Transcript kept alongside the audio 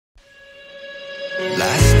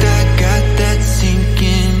Last I got that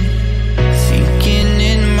sinking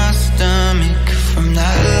in my stomach from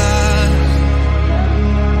that love.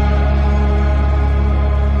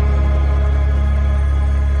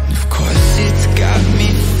 Of course it's got me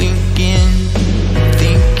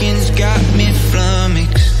thinking's got me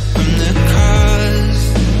flummoxed from the cause.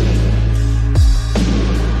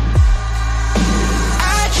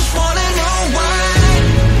 I just wanna know why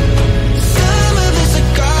some of us are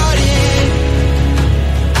guarded.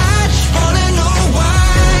 I just wanna know why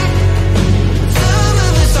some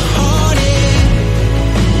of us are haunted.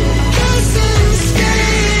 'Cause I'm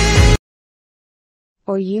scared.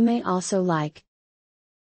 Or you may also like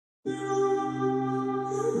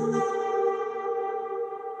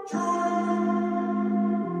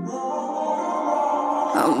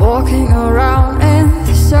I'm walking around in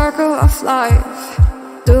the circle of life,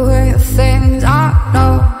 doing the things I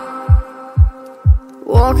know,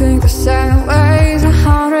 walking the same ways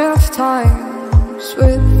 100 times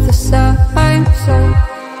with the same soul.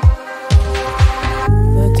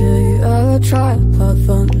 But do you ever try to puff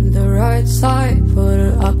on the right side, put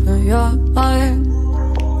it up in your mind?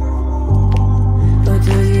 But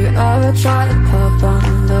do you ever try to puff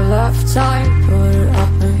on the left side, put it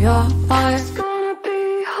up in your mind?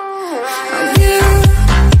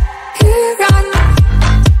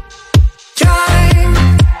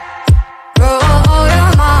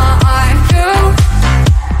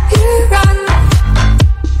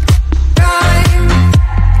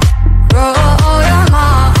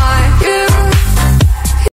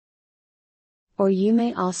 Or you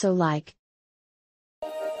may also like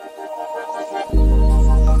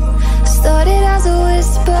Started as a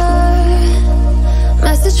whisper,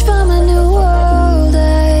 message from a new world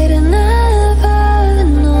I'd never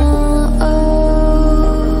known.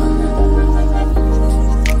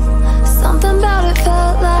 Something about it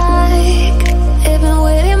felt like it'd been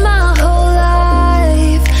waiting my whole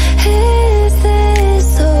life. Is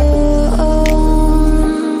this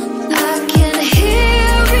home? I can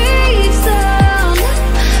hear each sound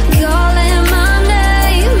calling my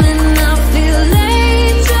name, and I feel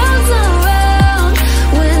angels around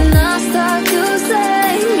when I start to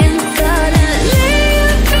sing. And suddenly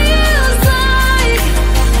it feels like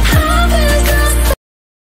heaven's just.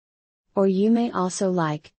 Or you may also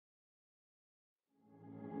like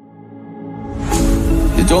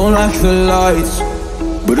You don't like the lights,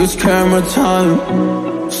 but it's camera time.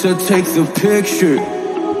 Said take the picture,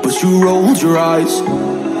 but you rolled your eyes.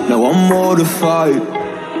 Now I'm mortified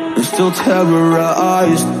and still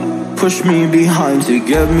terrorized. Push me behind to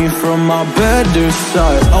get me from my better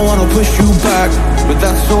side. I wanna push you back, but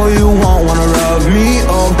that's all you want. Wanna rub me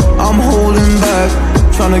up, I'm holding back.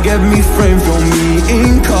 Trying to get me framed, throw me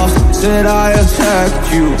in cuffs. Said I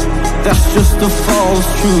attacked you, that's just a false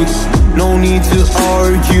truth. No need to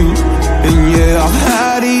argue, and yeah, I've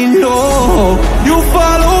had enough. You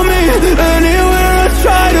follow me anywhere I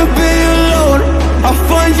try to be alone, I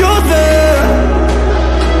find you there.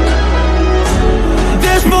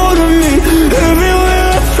 There's more to me, everywhere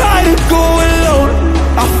I try to go alone,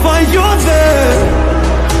 I find you there.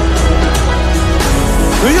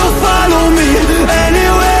 You follow me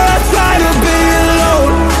anywhere I try to be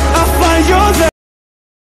alone, I find you there.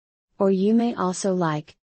 Or you may also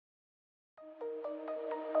like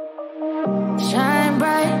Shine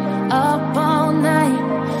bright up all night,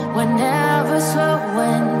 we're never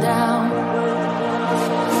slowing down.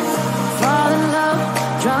 Fall in love,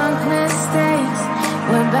 drunk mistakes,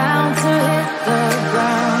 we're bound to hit the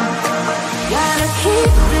ground. Gotta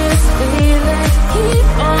keep this feeling, keep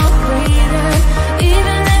on breathing,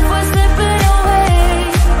 even if we're slipping away.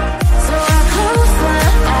 So I close my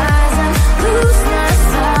eyes and lose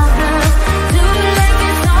myself now, do it like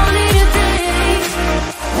it's only today.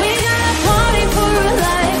 We got a party for a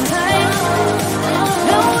lifetime.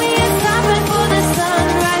 No, we ain't stopping for the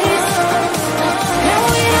sunrise. No,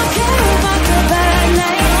 we don't care about the bad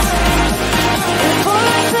nights. If for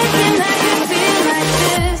a second I can feel like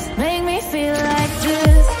this, make me feel like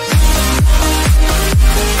this.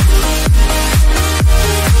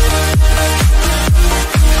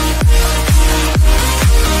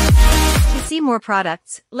 To see more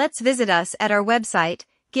products, let's visit us at our website,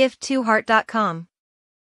 gift2heart.com.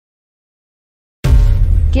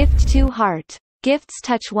 Gift to Heart. Gifts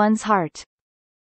touch one's heart.